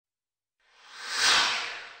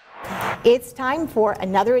It's time for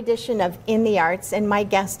another edition of In the Arts, and my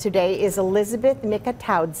guest today is Elizabeth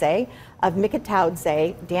Mikautadze of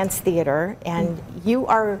Mikautadze Dance Theater, and you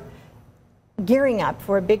are gearing up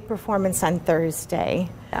for a big performance on Thursday.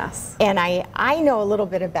 Yes. And I know a little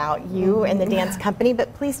bit about you and the dance company,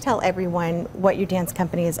 but please tell everyone what your dance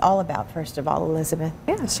company is all about, first of all, Elizabeth.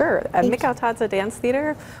 Yeah, sure. At Mikautadze Dance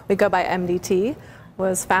Theater, we go by MDT,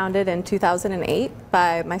 was founded in 2008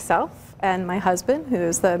 by myself and my husband, who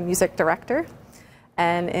is the music director.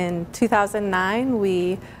 And in 2009,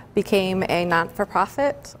 we became a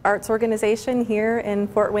not-for-profit arts organization here in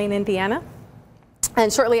Fort Wayne, Indiana.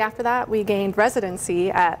 And shortly after that, we gained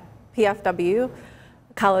residency at PFW,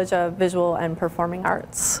 College of Visual and Performing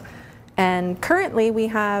Arts. And currently we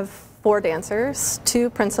have 4 dancers,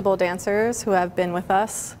 2 principal dancers who have been with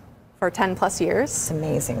us for 10 plus years. It's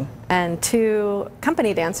amazing. And 2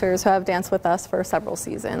 company dancers who have danced with us for several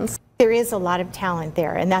seasons. There is a lot of talent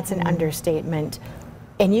there, and that's an understatement.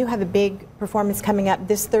 And you have a big performance coming up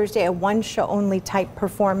this Thursday, a one-show-only type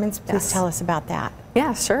performance. Please tell us about that.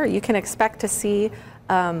 Yeah, sure. You can expect to see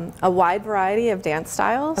a wide variety of dance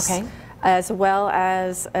styles, as well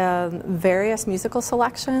as various musical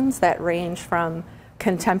selections that range from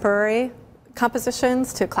contemporary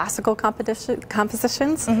compositions to classical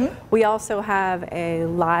compositions. We also have a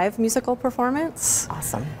live musical performance.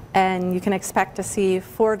 Awesome. And you can expect to see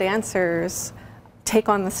 4 dancers take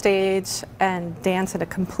on the stage and dance in a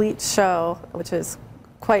complete show, which is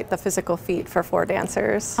quite the physical feat for 4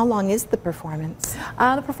 dancers. How long is the performance?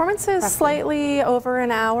 The performance is slightly over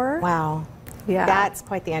an hour. Wow. Yeah. That's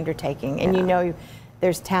quite the undertaking. And you know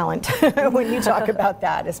there's talent when you talk about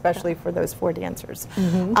that, especially for those 4 dancers.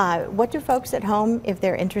 What do folks at home, if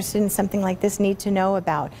they're interested in something like this, need to know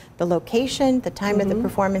about the location, the time of the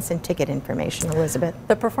performance, and ticket information, Elizabeth?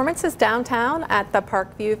 The performance is downtown at the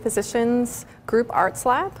Parkview Physicians Group Arts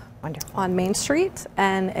Lab. Wonderful. On Main Street,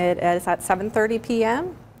 and it is at 7:30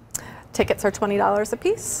 p.m. Tickets are $20 a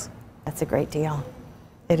piece. That's a great deal.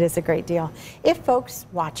 It is a great deal. If folks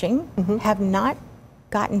watching have not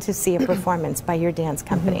gotten to see a performance by your dance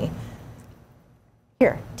company,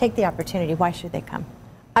 here, take the opportunity. Why should they come?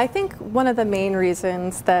 I think one of the main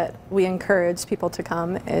reasons that we encourage people to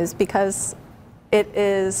come is because it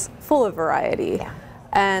is full of variety. Yeah.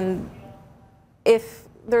 And if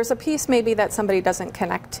there's a piece maybe that somebody doesn't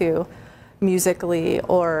connect to musically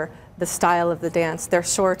or the style of the dance, they're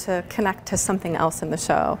sure to connect to something else in the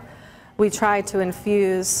show. We try to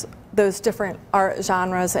infuse those different art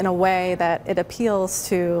genres in a way that it appeals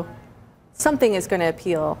to, something is going to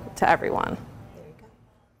appeal to everyone. There you go.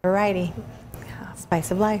 Variety. Yeah.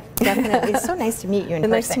 Spice of life. Definitely. It's so nice to meet you in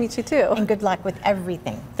person. Nice to meet you too. And good luck with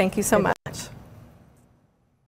everything. Thank you so much.